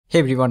Hey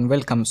everyone,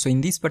 welcome. So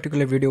in this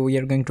particular video, we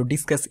are going to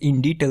discuss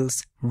in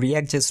details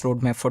React.js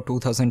roadmap for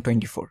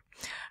 2024.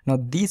 Now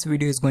this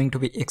video is going to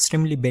be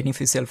extremely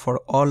beneficial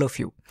for all of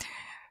you.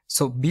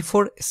 So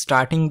before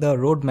starting the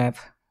roadmap,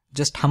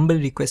 just humble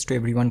request to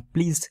everyone,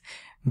 please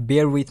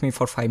bear with me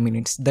for 5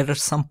 minutes. There are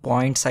some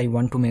points I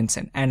want to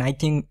mention and I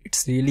think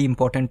it's really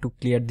important to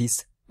clear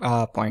these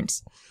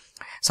points.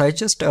 So I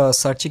just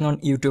searching on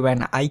YouTube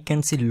and I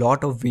can see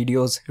lot of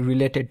videos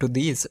related to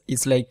this.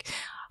 It's like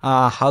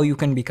how you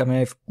can become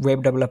a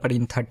web developer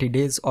in 30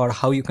 days or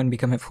how you can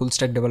become a full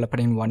stack developer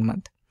in 1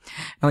 month.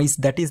 Now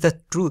that is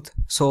the truth.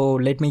 So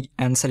let me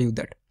answer you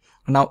that.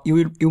 Now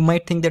you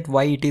might think that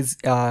why it is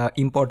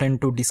important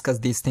to discuss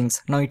these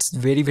things. Now it's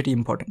very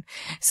important.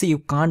 See, you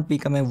can't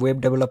become a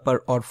web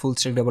developer or full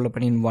stack developer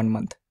in 1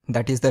 month.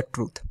 That is the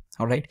truth.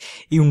 All right.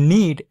 You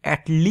need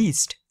at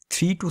least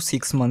 3 to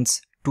 6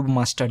 months to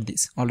master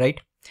this. All right.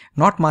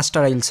 Not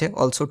master, I will say,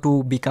 also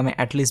to become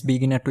at least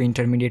beginner to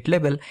intermediate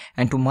level,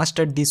 and to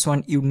master this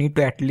one you need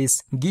to at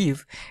least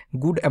give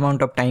good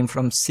amount of time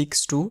from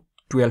 6 to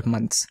 12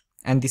 months,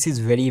 and this is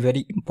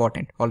very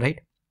important. All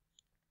right.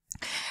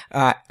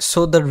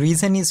 So the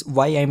reason is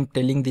why I'm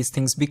telling these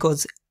things,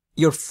 because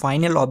your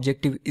final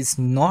objective is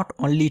not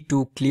only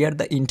to clear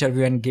the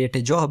interview and get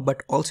a job,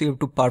 but also you have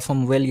to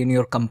perform well in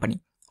your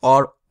company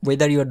or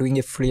whether you are doing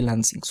a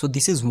freelancing. So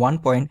this is one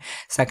point.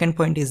 Second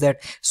point is that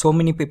so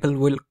many people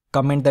will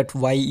comment that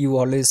why you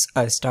always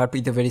start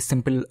with a very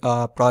simple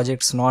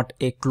projects, not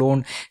a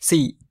clone.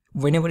 See,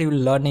 whenever you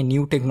learn a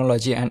new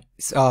technology and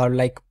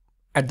like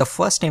at the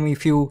first time,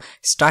 if you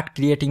start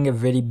creating a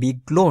very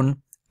big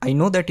clone, I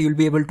know that you'll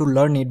be able to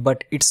learn it,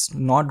 but it's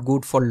not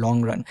good for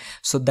long run.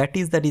 So that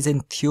is the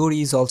reason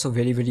theory is also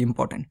very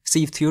important.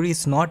 See, if theory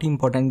is not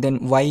important, then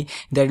why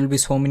there will be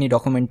so many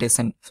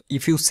documentation?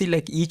 If you see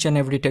like each and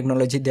every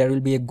technology, there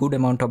will be a good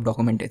amount of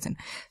documentation.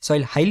 So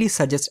I'll highly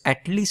suggest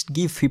at least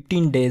give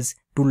 15 days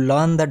to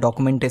learn the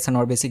documentation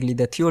or basically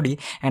the theory,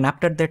 and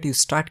after that you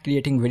start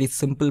creating very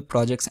simple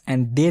projects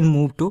and then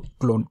move to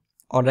clone.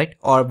 All right,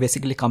 or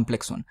basically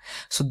complex one.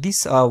 So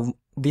these are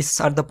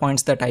the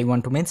points that I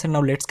want to mention. Now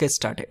let's get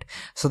started.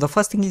 So the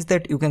first thing is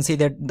that you can see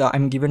that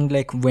I'm given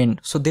like when.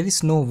 So there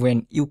is no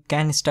when. You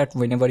can start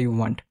whenever you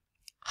want.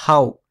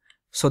 How?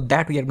 So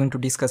that we are going to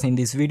discuss in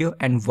this video,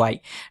 and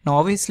why. Now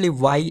obviously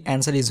why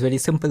answer is very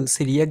simple.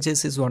 See,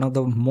 React.js is one of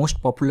the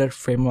most popular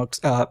frameworks,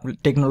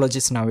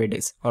 technologies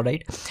nowadays. All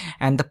right,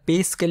 and the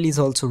pay scale is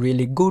also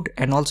really good,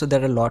 and also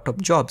there are a lot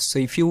of jobs. So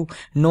if you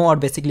know, or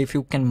basically if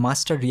you can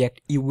master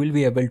React, you will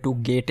be able to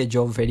get a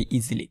job very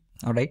easily.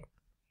 All right.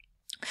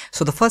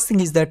 So the first thing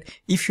is that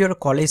if you're a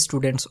college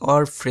students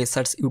or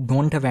freshers, you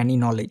don't have any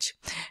knowledge,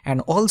 and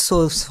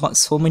also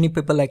so many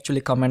people actually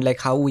comment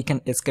like how we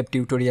can escape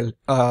tutorial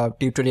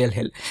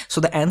hell.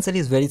 So the answer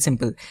is very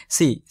simple.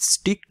 See,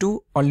 stick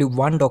to only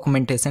one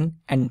documentation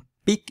and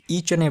pick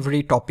each and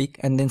every topic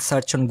and then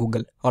search on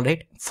Google. All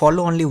right,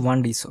 follow only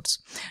one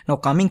resource. Now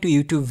coming to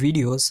YouTube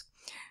videos,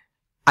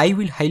 I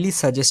will highly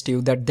suggest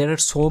you that there are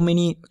so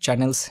many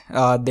channels,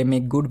 they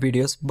make good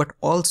videos, but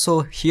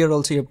also here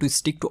also you have to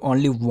stick to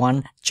only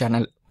one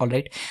channel. All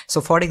right.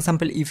 So for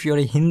example, if you're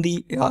a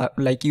Hindi,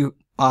 like you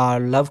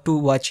love to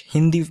watch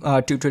Hindi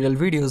tutorial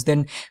videos,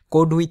 then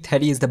Code with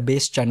Harry is the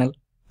best channel.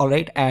 All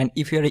right, and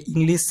if you're an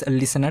English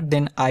listener,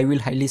 then I will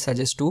highly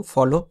suggest to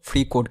follow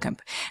Free Code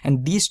Camp,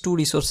 and these two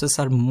resources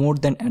are more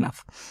than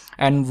enough.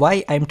 And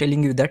why I'm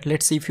telling you that,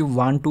 let's say if you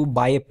want to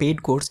buy a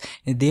paid course,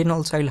 then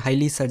also I'll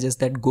highly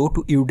suggest that go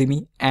to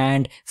Udemy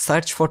and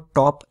search for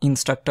top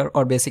instructor,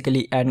 or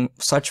basically and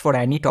search for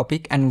any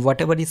topic, and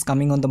whatever is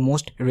coming on the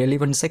most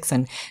relevant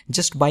section,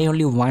 just buy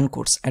only one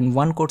course, and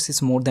one course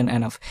is more than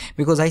enough.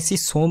 Because I see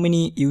so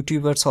many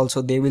YouTubers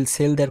also, they will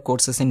sell their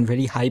courses in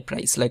very high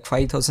price, like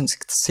 5,000,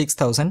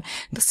 6,000.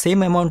 The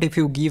same amount if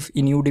you give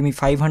in Udemy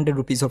 500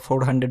 rupees or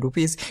 400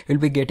 rupees, you'll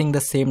be getting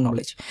the same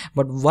knowledge.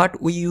 But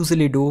what we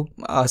usually do,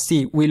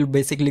 see, we'll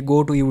basically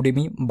go to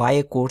Udemy, buy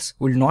a course,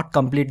 will not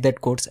complete that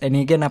course, and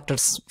again after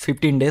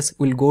 15 days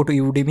we'll go to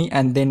Udemy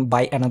and then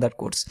buy another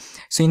course.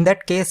 So in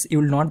that case, you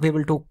will not be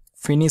able to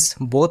finish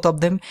both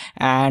of them,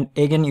 and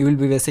again you will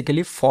be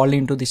basically fall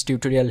into this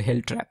tutorial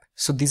hell trap.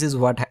 So this is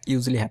what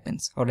usually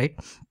happens. All right.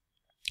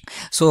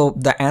 So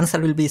the answer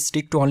will be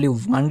stick to only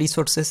one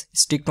resources,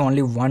 stick to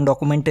only one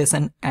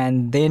documentation,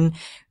 and then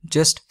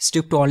just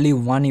stick to only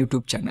one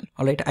YouTube channel.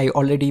 All right, I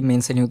already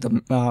mentioned you the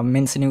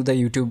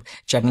YouTube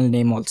channel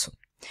name also.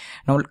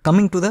 Now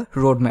coming to the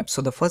roadmap.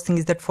 So the first thing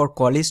is that for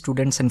college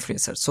students and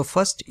freshers, so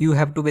first you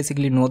have to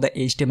basically know the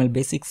HTML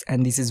basics,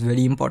 and this is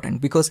very important,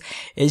 because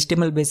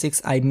HTML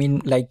basics, I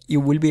mean like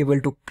you will be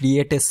able to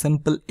create a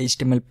simple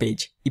HTML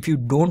page. If you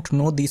don't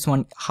know this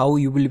one, how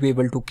you will be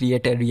able to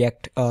create a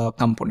React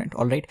component?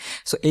 All right,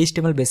 so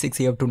HTML basics,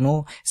 you have to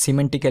know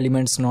semantic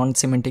elements,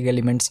 non-semantic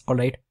elements. All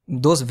right,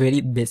 those very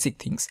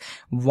basic things.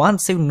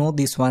 Once you know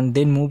this one,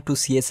 then move to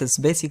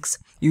CSS basics.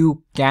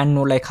 You can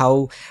know like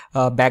how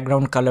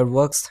background color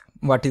works,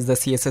 what is the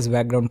CSS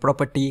background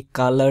property,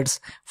 colors,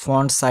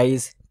 font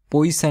size,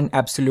 position,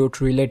 absolute,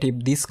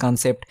 relative, this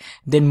concept,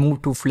 then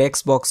move to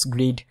flexbox,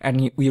 grid,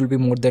 and you'll be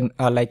more than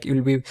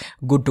you'll be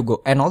good to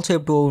go. And also you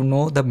have to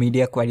know the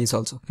media queries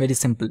also, very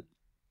simple.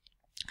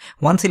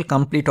 Once you'll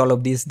complete all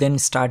of this, then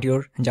start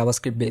your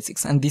JavaScript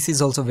basics, and this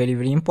is also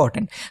very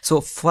important.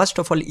 So first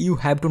of all, you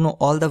have to know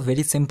all the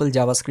very simple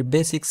JavaScript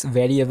basics,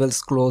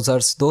 variables,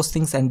 closures, those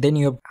things, and then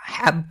you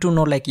have to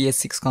know like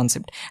ES6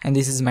 concept, and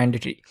this is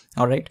mandatory.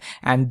 All right,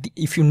 and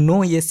if you know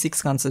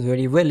ES6 concept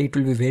very well, it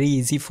will be very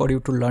easy for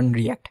you to learn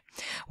React.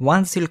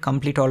 Once you'll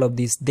complete all of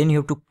this, then you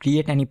have to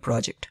create any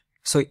project.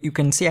 So you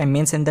can see I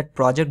mentioned that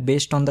project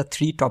based on the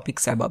 3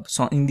 topics above.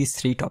 So in these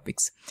 3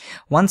 topics,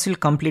 once you'll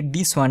complete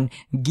this one,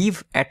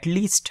 give at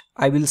least,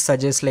 I will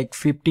suggest like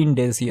 15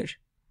 days here.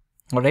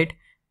 All right,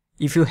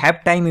 if you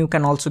have time, you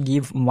can also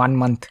give 1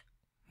 month.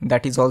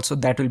 That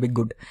will be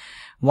good.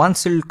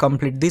 Once you'll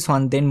complete this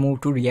one, then move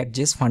to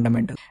React.js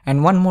fundamental.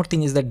 And one more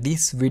thing is that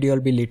this video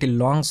will be little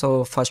long,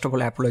 so first of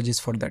all, apologies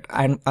for that.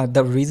 And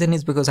the reason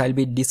is because I'll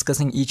be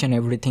discussing each and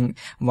everything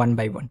one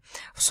by one.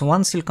 So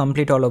once you'll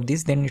complete all of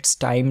this, then it's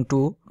time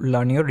to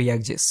learn your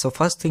React.js. So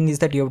first thing is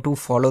that you have to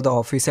follow the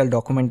official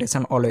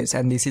documentation always,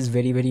 and this is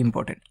very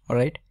important. All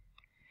right,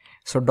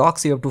 so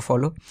docs you have to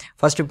follow.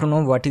 First you have to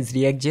know what is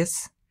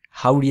React.js,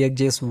 how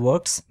React.js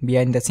works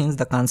behind the scenes,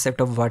 the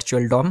concept of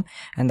virtual DOM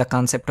and the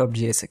concept of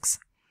JSX.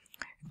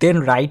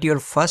 Then write your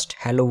first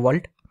hello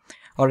world.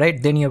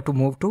 Alright, then you have to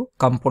move to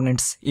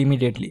components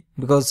immediately,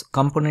 because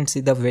components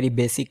is the very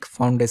basic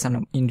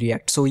foundation in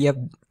React. So we have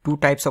 2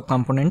 types of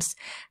components,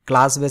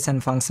 class based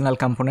and functional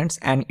components,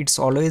 and it's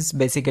always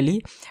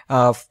basically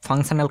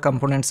functional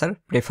components are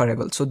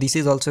preferable. So this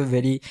is also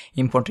very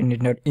important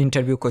in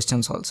interview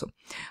questions also.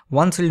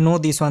 Once you know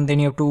this one, then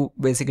you have to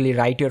basically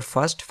write your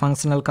first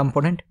functional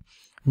component.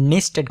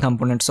 Nested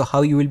components, so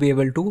how you will be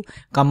able to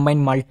combine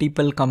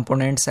multiple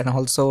components, and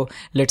also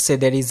let's say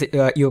there is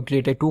you have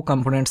created 2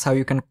 components, how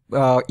you can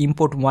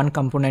import one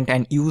component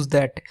and use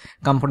that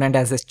component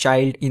as a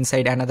child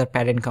inside another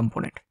parent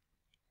component.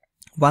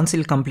 Once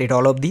you'll complete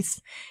all of this,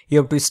 you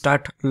have to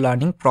start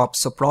learning props.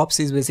 So props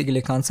is basically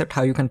a concept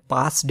how you can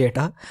pass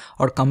data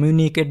or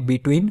communicate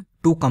between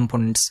 2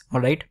 components.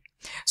 All right,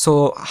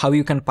 so how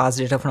you can pass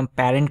data from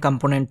parent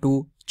component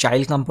to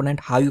child component,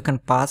 how you can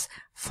pass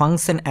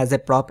function as a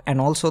prop,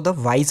 and also the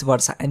vice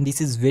versa. And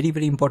this is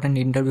very important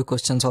in interview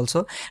questions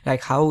also,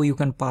 like how you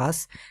can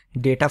pass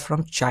data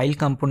from child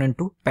component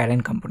to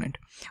parent component.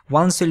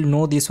 Once you'll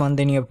know this one,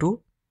 then you have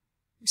to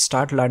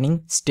start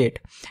learning state.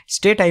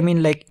 I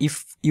mean, like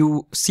if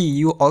you see,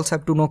 you also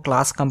have to know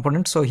class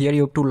component. So here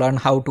you have to learn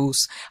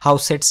how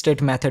set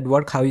state method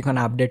work, how you can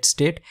update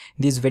state,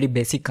 this very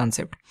basic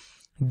concept.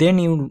 Then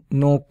you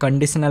know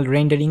conditional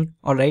rendering.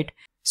 All right,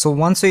 so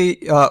once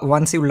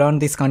you learn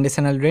this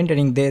conditional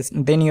rendering,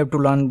 then you have to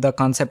learn the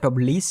concept of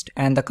list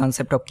and the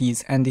concept of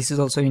keys, and this is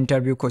also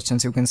interview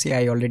questions. You can see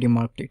I already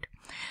marked it.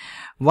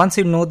 Once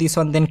you know this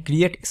one, then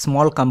create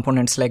small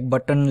components like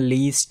button,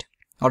 list,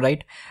 all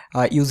right,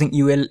 using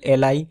UL,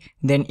 LI,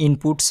 then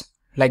inputs,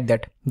 like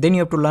that. Then you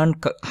have to learn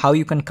how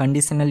you can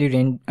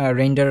conditionally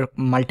render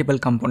multiple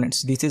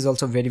components. This is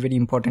also very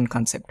important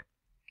concept.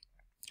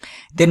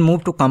 Then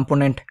move to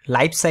component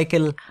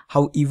lifecycle,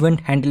 how event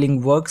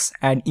handling works,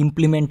 and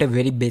implement a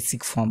very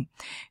basic form.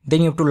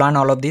 Then you have to learn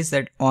all of this,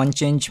 that on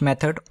change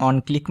method,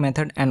 on click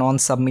method, and on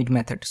submit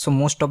method. So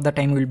most of the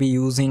time we'll be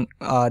using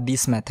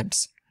these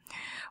methods.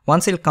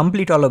 Once you'll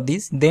complete all of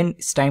these, then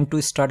it's time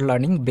to start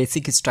learning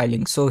basic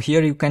styling. So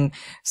here you can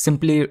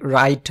simply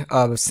write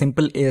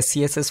simple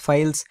CSS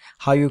files,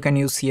 how you can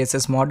use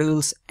CSS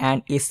modules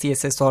and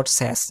SCSS or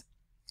SAS.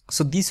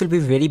 So these will be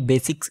very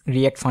basic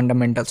React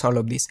fundamentals, all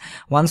of this.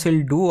 Once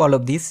we'll do all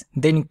of this,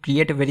 then you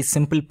create a very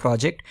simple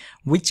project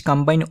which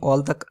combine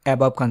all the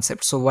above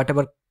concepts. So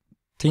whatever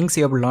things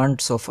you have learned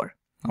so far.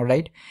 All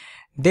right,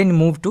 then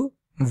move to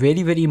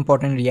very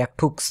important React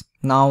hooks.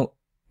 Now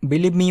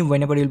believe me,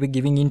 whenever you'll be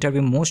giving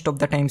interview, most of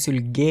the times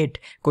you'll get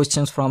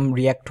questions from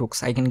React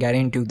hooks. I can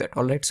guarantee you that.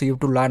 All right, so you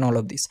have to learn all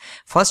of this.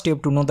 First you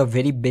have to know the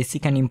very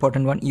basic and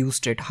important one, use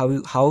state,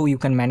 how you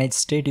can manage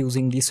state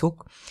using this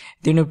hook.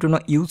 Then you have to know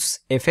use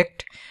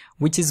effect,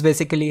 which is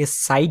basically a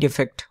side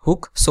effect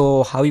hook.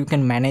 So how you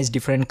can manage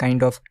different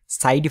kind of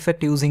side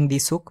effect using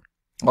this hook.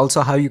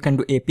 Also how you can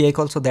do API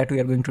call, so that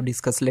we are going to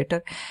discuss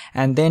later.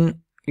 And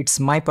then it's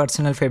my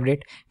personal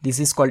favorite,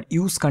 this is called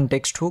use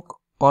context hook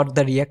or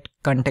the React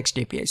context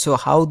API. So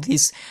how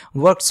this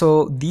works,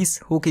 so this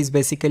hook is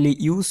basically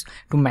used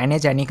to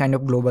manage any kind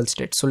of global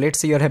state. So let's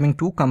say you're having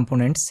 2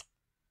 components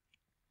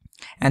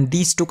and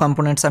these 2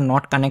 components are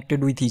not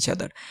connected with each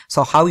other.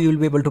 So how you will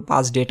be able to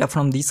pass data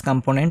from this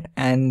component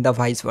and the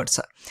vice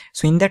versa.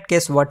 So in that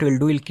case, what we'll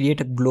do, we'll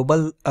create a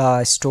global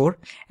store,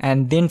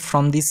 and then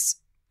from this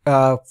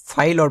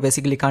file or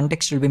basically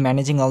context will be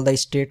managing all the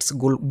states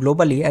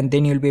globally, and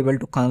then you'll be able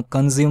to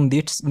consume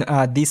this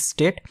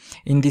state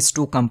in these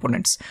 2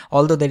 components,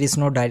 although there is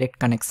no direct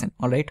connection.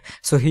 All right,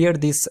 so here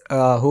this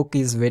hook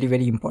is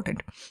very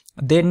important.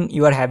 Then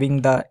you are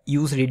having the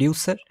use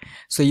reducer.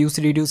 So use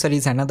reducer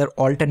is another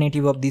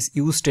alternative of this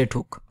use state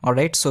hook. All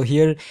right, so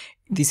here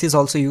this is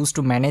also used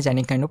to manage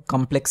any kind of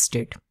complex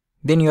state.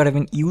 Then you are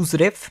having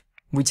useRef,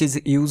 which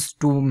is used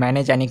to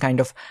manage any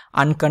kind of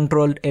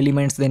uncontrolled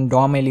elements, then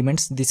DOM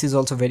elements. This is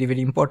also very,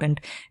 very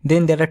important.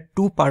 Then there are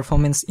two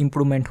performance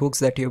improvement hooks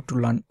that you have to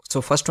learn.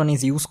 So first one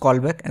is use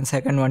callback and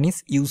second one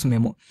is use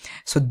memo.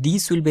 So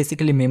these will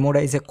basically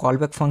memorize a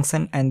callback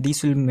function and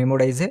this will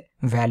memorize a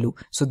value.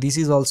 So this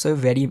is also a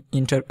very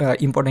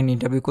important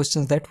interview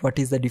question, that what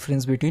is the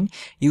difference between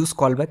use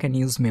callback and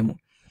use memo.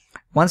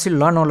 Once you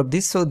learn all of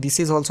this, so this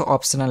is also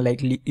optional,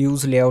 like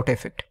use layout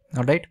effect.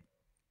 All right.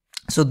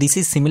 So this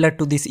is similar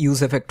to this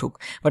use effect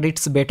hook, but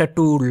it's better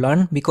to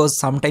learn because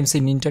sometimes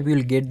in interview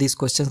you'll get these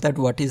questions that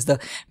what is the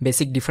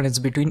basic difference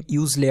between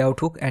use layout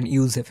hook and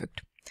use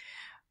effect.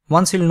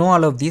 Once you'll know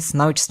all of this,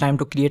 now it's time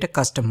to create a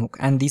custom hook,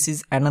 and this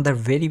is another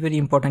very, very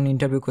important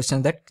interview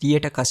question, that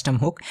create a custom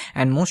hook,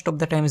 and most of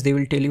the times they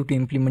will tell you to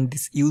implement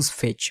this use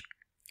fetch.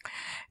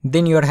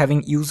 Then you are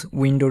having use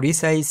window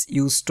resize,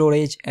 use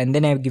storage, and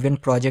then I have given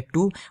project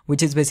 2,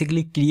 which is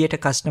basically create a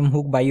custom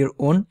hook by your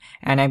own,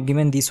 and I have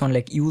given this one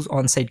like use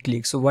on-site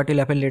click. So what will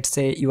happen, let's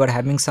say you are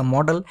having some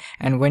model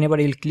and whenever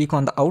you'll click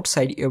on the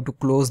outside, you have to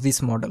close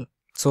this model.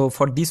 So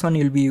for this one,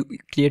 you'll be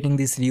creating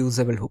this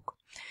reusable hook.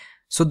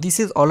 So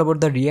this is all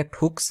about the React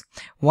hooks.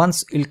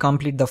 Once you'll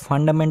complete the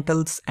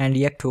fundamentals and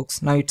React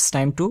hooks, now it's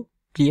time to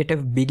create a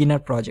beginner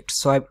project.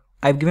 So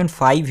I've given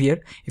 5 here.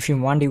 If you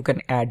want, you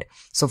can add.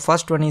 So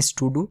first one is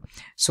to do.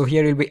 So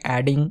here you'll be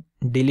adding,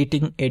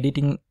 deleting,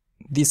 editing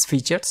these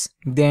features.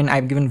 Then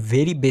I've given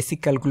very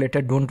basic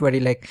calculator. Don't worry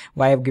like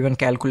why I've given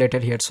calculator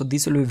here. So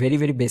this will be very,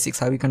 very basics,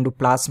 how you can do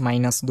plus,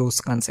 minus, those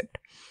concept.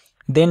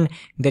 Then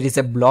there is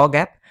a blog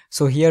app.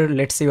 So here,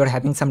 let's say you are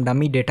having some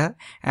dummy data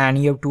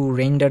and you have to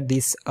render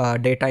this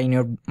data in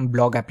your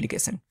blog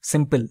application.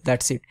 Simple,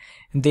 that's it.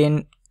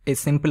 Then a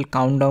simple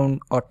countdown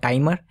or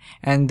timer,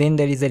 and then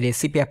there is a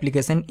recipe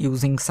application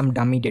using some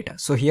dummy data.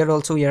 So here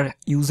also we are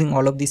using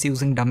all of this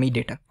using dummy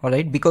data, all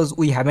right, because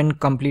we haven't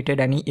completed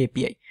any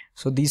API.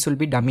 So these will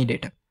be dummy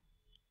data.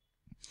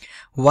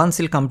 Once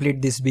you'll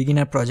complete this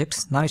beginner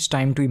projects, now it's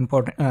time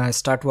to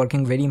start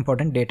working very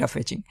important data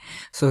fetching.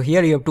 So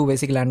here you have to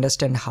basically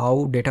understand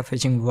how data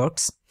fetching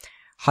works,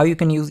 how you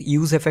can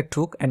use effect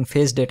hook and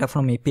fetch data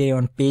from API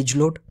on page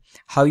load,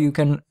 how you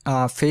can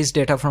fetch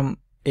data from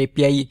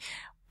API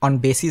on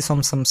basis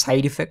of some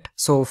side effect.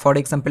 So for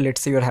example,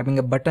 let's say you're having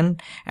a button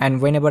and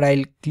whenever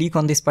I'll click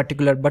on this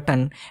particular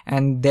button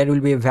and there will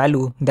be a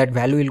value, that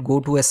value will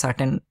go to a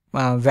certain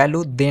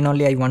value, then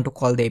only I want to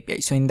call the API.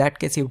 So in that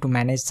case, you have to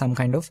manage some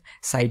kind of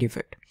side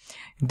effect.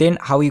 Then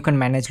how you can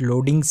manage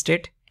loading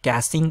state,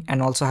 caching,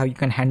 and also how you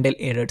can handle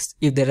errors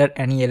if there are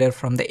any error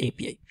from the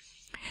API.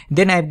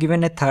 Then I have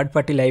given a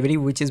third-party library,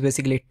 which is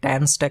basically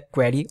TanStack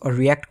query or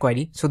React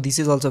query. So this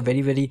is also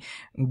very, very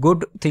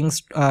good thing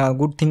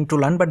to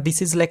learn, but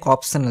this is like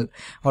optional.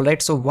 All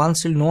right. So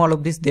once you know all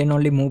of this, then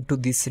only move to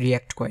this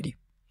React query.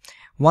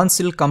 Once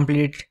you'll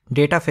complete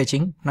data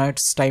fetching, now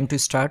it's time to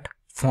start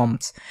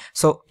forms.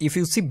 So if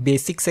you see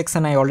basic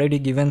section, I already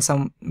given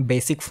some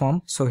basic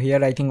form. So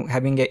here I think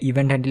having a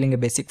event handling a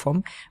basic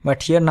form,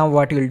 but here now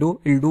what you'll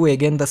do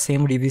again the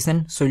same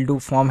revision. So you'll do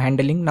form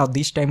handling. Now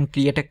this time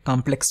create a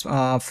complex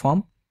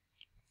form.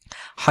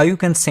 How you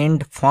can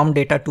send form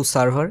data to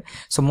server.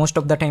 So most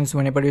of the times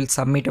whenever you'll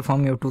submit a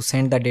form, you have to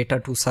send the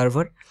data to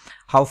server.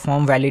 How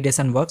form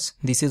validation works.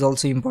 This is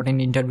also important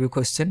interview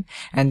question.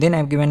 And then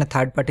I've given a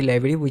third-party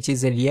library, which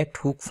is a React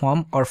hook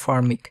form or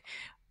Formic.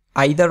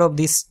 Either of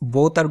these,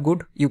 both are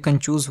good. You can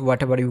choose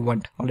whatever you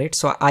want. All right.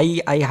 So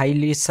I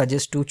highly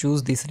suggest to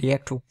choose this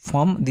React hook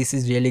form. This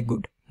is really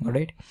good. All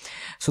right.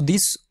 So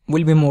this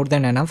will be more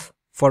than enough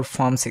for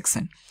form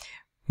section.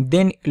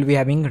 Then you'll be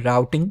having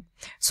routing.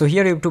 So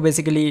here you have to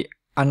basically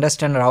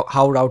understand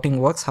how routing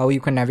works, how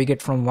you can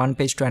navigate from one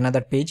page to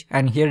another page.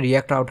 And here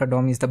React Router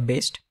DOM is the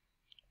best.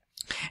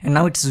 And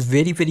now it's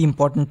very, very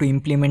important to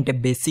implement a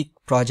basic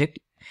project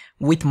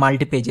with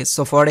multi pages.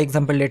 So for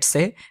example, let's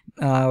say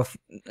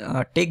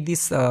take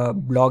this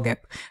blog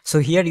app. So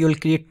here you will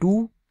create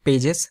 2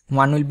 pages.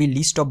 One will be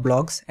list of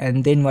blogs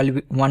and then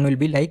one will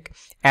be like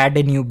add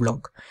a new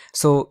blog.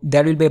 So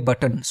there will be a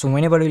button. So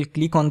whenever you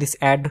click on this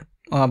add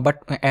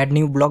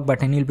new blog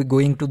button, you'll be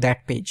going to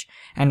that page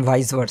and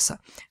vice versa.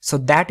 So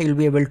that you'll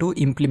be able to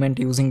implement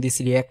using this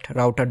React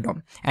Router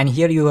DOM. And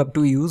here you have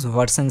to use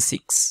version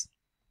 6.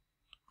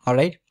 All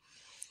right.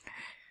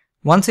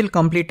 Once you'll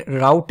complete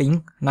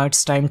routing, now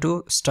it's time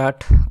to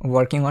start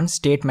working on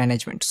state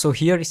management. So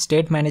here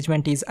state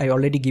management is, I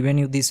already given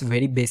you this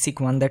very basic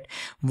one, that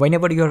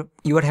whenever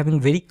you are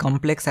having very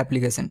complex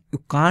application,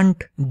 you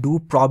can't do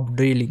prop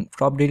drilling.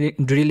 Prop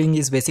drilling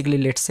is basically,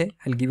 let's say,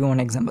 I'll give you one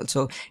example.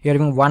 So you're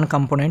having one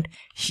component,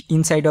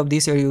 inside of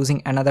this you're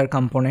using another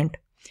component,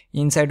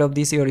 inside of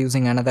this you're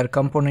using another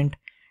component.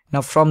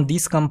 Now from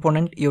this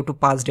component you have to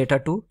pass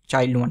data to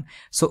child one.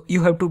 So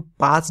you have to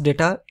pass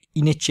data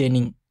in a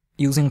chaining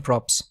using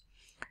props.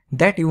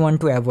 That you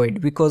want to avoid,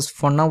 because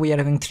for now we are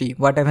having 3.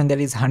 What happens, there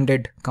is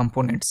 100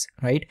 components,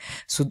 right?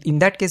 So in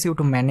that case you have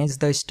to manage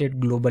the state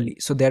globally.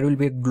 So there will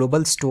be a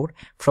global store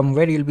from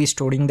where you'll be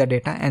storing the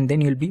data and then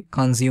you'll be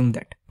consume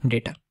that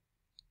data.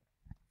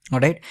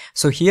 Alright,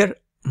 so here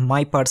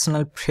my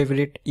personal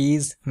favorite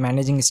is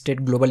managing state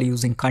globally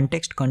using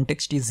context.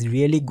 Context is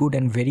really good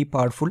and very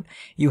powerful.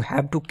 You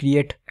have to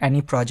create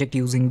any project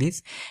using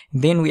this.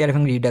 Then we are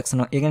having Redux.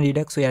 Now again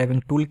Redux, we are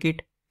having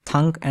Toolkit,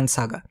 Thunk and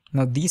Saga.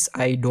 Now this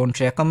I don't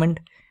recommend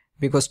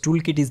because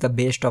Toolkit is the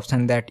best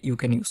option that you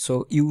can use.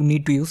 So you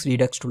need to use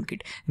Redux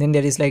Toolkit. Then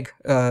there is like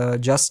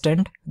Just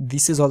End.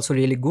 This is also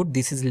really good.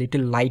 This is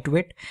little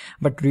lightweight,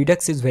 but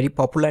Redux is very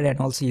popular and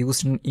also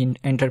used in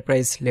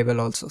enterprise level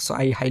also. So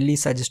I highly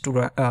suggest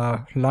to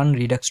learn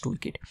Redux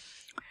Toolkit.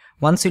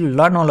 Once you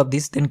learn all of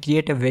this, then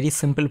create a very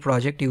simple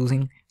project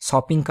using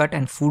shopping cart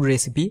and food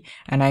recipe.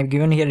 And I've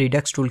given here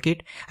Redux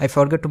Toolkit. I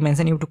forgot to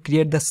mention you have to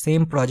create the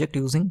same project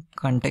using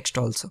context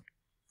also.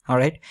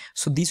 Alright,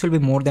 so this will be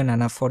more than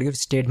enough for your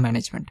state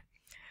management.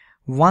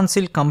 Once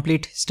you'll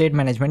complete state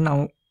management,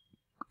 now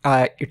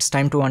it's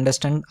time to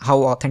understand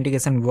how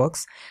authentication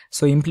works.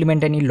 So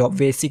implement any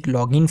basic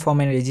login form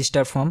and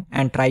register form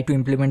and try to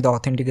implement the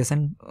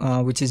authentication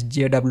which is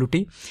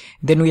JWT.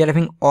 Then we are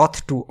having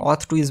Auth2.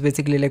 Auth2 is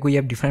basically like we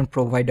have different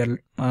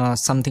provider,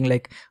 something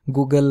like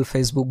Google,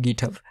 Facebook,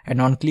 GitHub,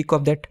 and on click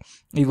of that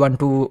you want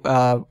to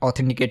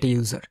authenticate a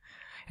user.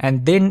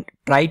 And then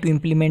try to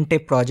implement a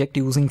project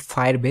using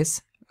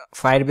Firebase.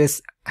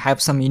 Firebase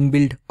have some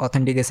inbuilt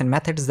authentication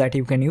methods that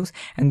you can use,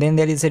 and then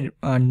there is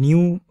a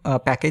new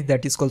package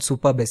that is called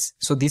Superbase.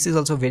 So this is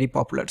also very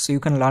popular, so you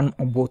can learn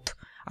both.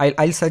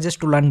 I'll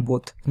suggest to learn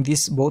both.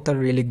 These both are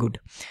really good.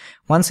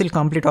 Once you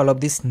complete all of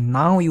this,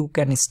 now you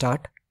can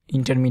start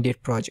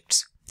intermediate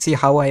projects. See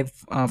how I've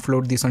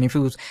flowed this on. If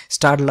you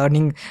start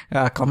learning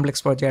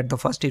complex project at the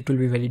first, it will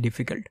be very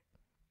difficult.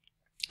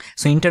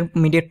 So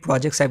intermediate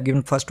projects I've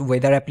given first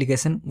weather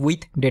application with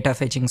data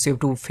fetching. So you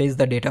have to fetch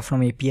the data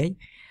from API.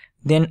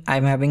 Then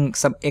I'm having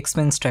some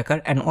expense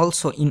tracker, and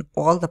also in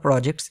all the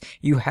projects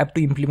you have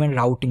to implement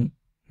routing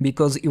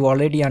because you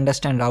already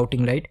understand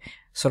routing, right?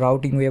 So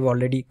routing we have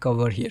already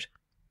covered here.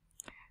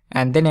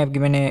 And then I've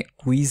given a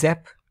quiz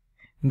app,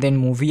 then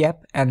movie app,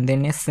 and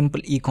then a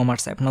simple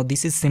e-commerce app. Now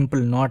this is simple,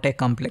 not a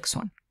complex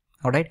one.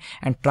 Alright,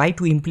 and try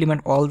to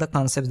implement all the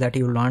concepts that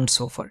you learned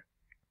so far.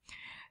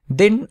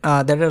 Then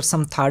there are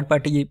some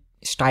third-party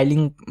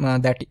styling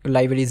that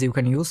libraries you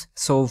can use.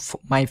 So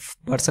my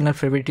personal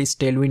favorite is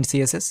Tailwind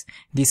CSS.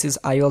 This is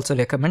I also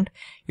recommend.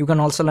 You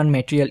can also learn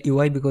Material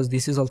UI because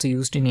this is also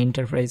used in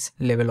enterprise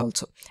level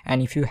also.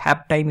 And if you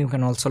have time, you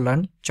can also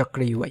learn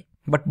Chakra UI.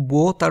 But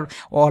both are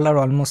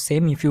almost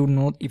same. If you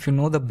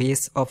know the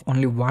base of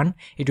only one,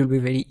 it will be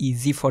very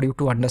easy for you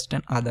to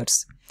understand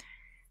others.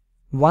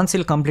 Once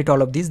you'll complete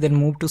all of this, then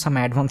move to some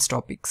advanced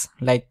topics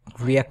like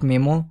React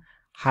Memo,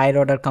 higher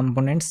order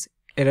components,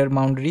 error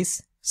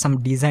boundaries,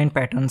 some design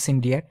patterns in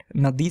React.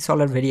 Now these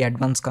all are very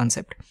advanced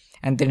concept.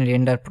 And then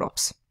render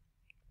props.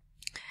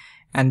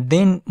 And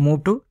then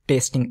move to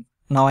testing.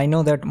 Now I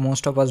know that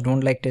most of us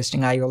don't like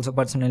testing. I also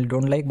personally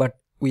don't like, but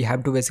we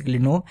have to basically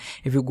know.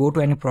 If you go to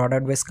any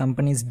product based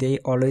companies, they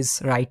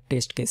always write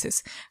test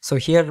cases. So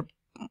here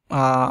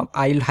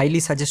I'll highly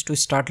suggest to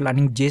start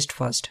learning Jest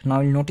first. Now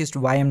you'll notice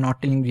why I'm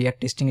not telling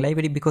React testing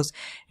library, because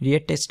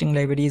React testing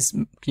library is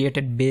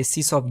created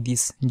basis of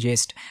this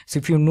Jest. So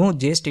if you know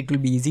Jest, it will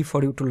be easy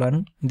for you to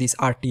learn this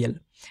RTL.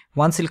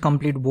 Once you'll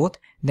complete both,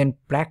 then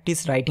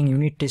practice writing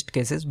unit test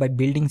cases by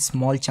building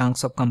small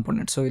chunks of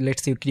components. So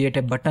let's say you create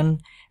a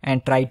button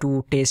and try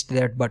to test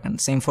that button.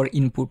 Same for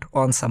input,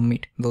 on,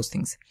 submit, those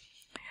things.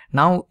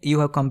 Now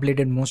you have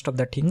completed most of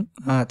the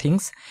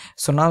things.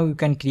 So now you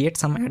can create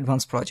some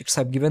advanced projects.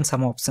 I've given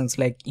some options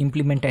like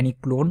implement any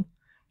clone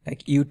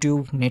like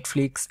YouTube,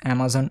 Netflix,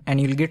 Amazon, and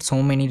you'll get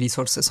so many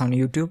resources on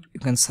YouTube. You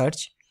can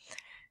search.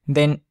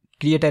 Then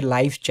create a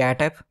live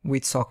chat app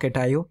with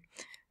Socket.io.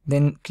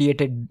 Then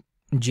create a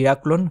Jira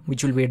clone,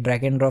 which will be a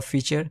drag and drop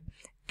feature.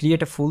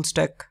 Create a full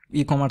stack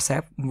e-commerce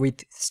app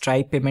with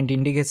Stripe payment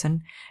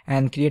integration,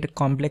 and create a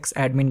complex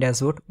admin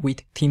dashboard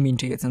with theme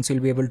integration. So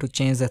you'll be able to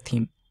change the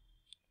theme.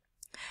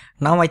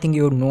 Now I think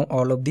you know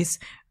all of this,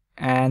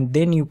 and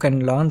then you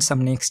can learn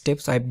some next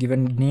steps. I've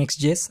given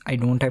Next.js. I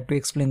don't have to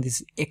explain. This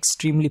is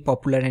extremely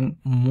popular, and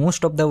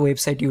most of the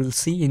website you will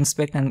see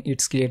inspect and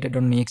it's created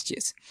on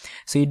Next.js.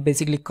 So it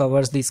basically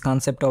covers this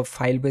concept of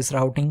file-based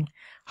routing,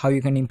 how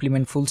you can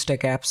implement full stack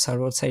apps,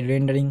 server-side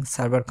rendering,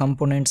 server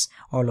components,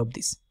 all of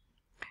this.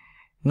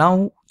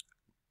 Now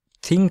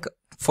think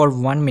for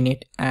 1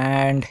 minute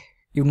and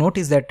you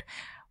notice that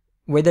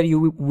whether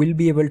you will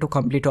be able to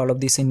complete all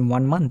of this in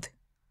 1 month.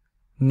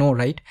 No,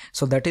 right?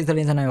 So that is the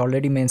reason I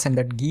already mentioned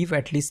that give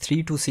at least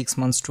 3 to 6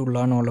 months to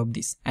learn all of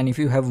this. And if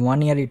you have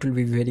 1 year, it will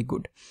be very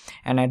good.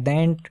 And at the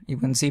end, you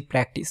can see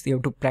practice. You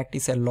have to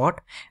practice a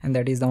lot, and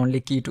that is the only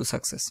key to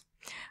success.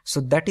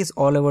 So that is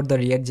all about the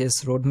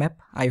React.js roadmap.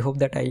 I hope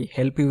that I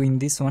help you in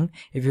this one.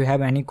 If you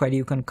have any query,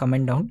 you can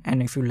comment down.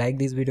 And if you like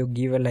this video,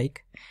 give a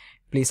like.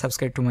 Please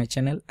subscribe to my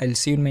channel. I'll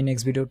see you in my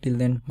next video. Till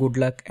then, good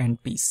luck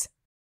and peace.